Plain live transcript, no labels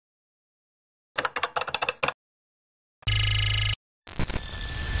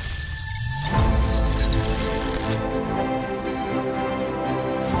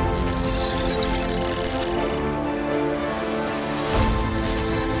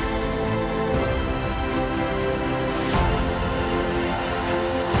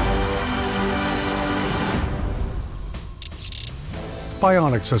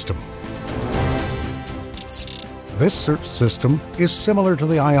Bionic System. This search system is similar to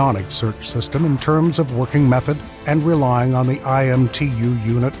the ionic search system in terms of working method and relying on the IMTU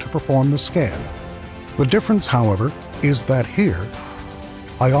unit to perform the scan. The difference, however, is that here,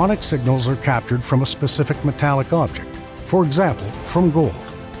 ionic signals are captured from a specific metallic object, for example, from gold.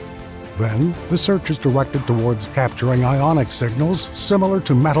 Then, the search is directed towards capturing ionic signals similar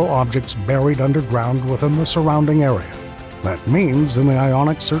to metal objects buried underground within the surrounding area. That means in the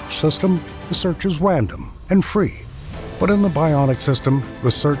ionic search system, the search is random and free. But in the bionic system,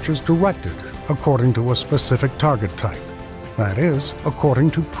 the search is directed according to a specific target type. That is, according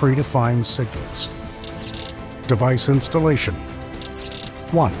to predefined signals. Device installation.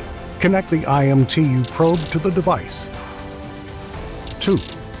 1. Connect the IMTU probe to the device. 2.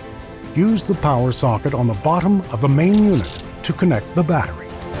 Use the power socket on the bottom of the main unit to connect the battery.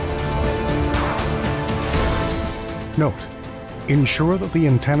 Note: ensure that the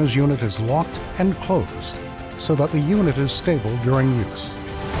antennas unit is locked and closed so that the unit is stable during use.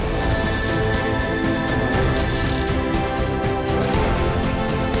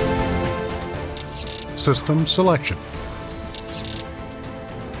 System selection.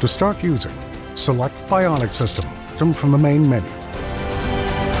 To start using, select Bionic System from the main menu.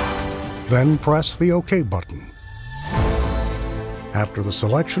 Then press the OK button. After the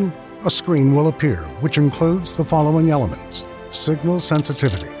selection, a screen will appear which includes the following elements. Signal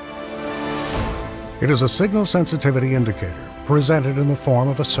sensitivity. It is a signal sensitivity indicator presented in the form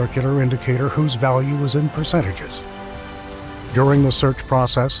of a circular indicator whose value is in percentages. During the search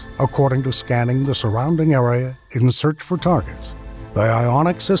process, according to scanning the surrounding area in search for targets, the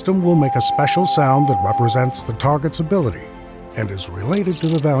ionic system will make a special sound that represents the target's ability and is related to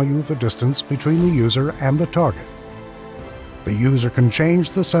the value of the distance between the user and the target. The user can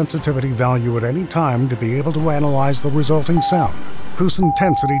change the sensitivity value at any time to be able to analyze the resulting sound, whose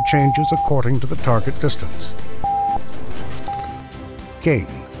intensity changes according to the target distance. Gain.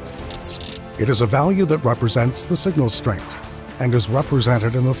 It is a value that represents the signal strength and is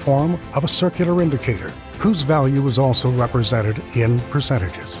represented in the form of a circular indicator, whose value is also represented in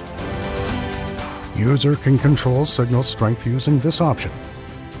percentages. User can control signal strength using this option.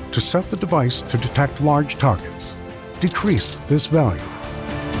 To set the device to detect large targets, decrease this value,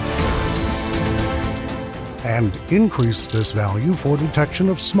 and increase this value for detection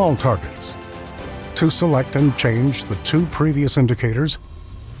of small targets. To select and change the two previous indicators,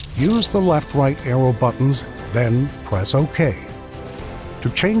 use the left-right arrow buttons, then press OK. To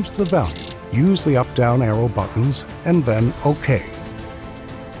change the value, use the up-down arrow buttons, and then OK.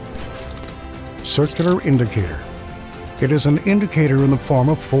 Circular indicator. It is an indicator in the form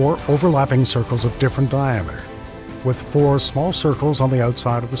of 4 overlapping circles of different diameter, with 4 small circles on the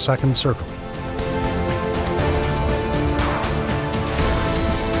outside of the second circle.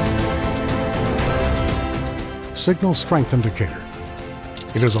 Signal strength indicator.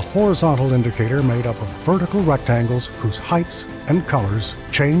 It is a horizontal indicator made up of vertical rectangles whose heights and colors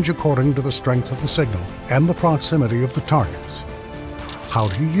change according to the strength of the signal and the proximity of the targets. How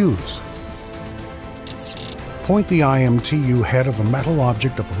to use. Point the IMTU head of the metal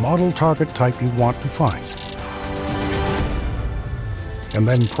object of the model target type you want to find, and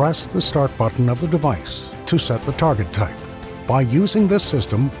then press the Start button of the device to set the target type. By using this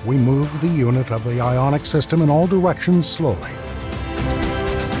system, we move the unit of the ionic system in all directions slowly.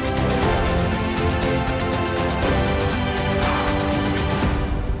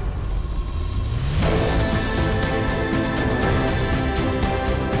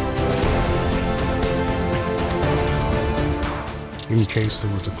 In case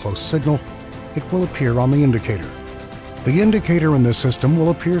there is a close signal, it will appear on the indicator. The indicator in this system will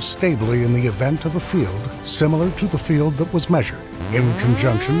appear stably in the event of a field similar to the field that was measured, in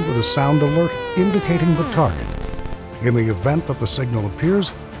conjunction with a sound alert indicating the target. In the event that the signal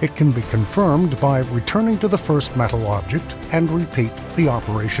appears, it can be confirmed by returning to the first metal object and repeat the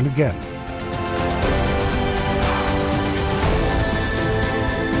operation again.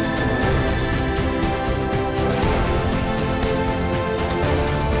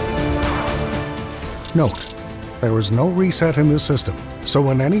 Note: there is no reset in this system, so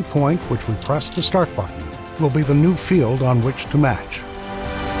at any point which we press the Start button will be the new field on which to match.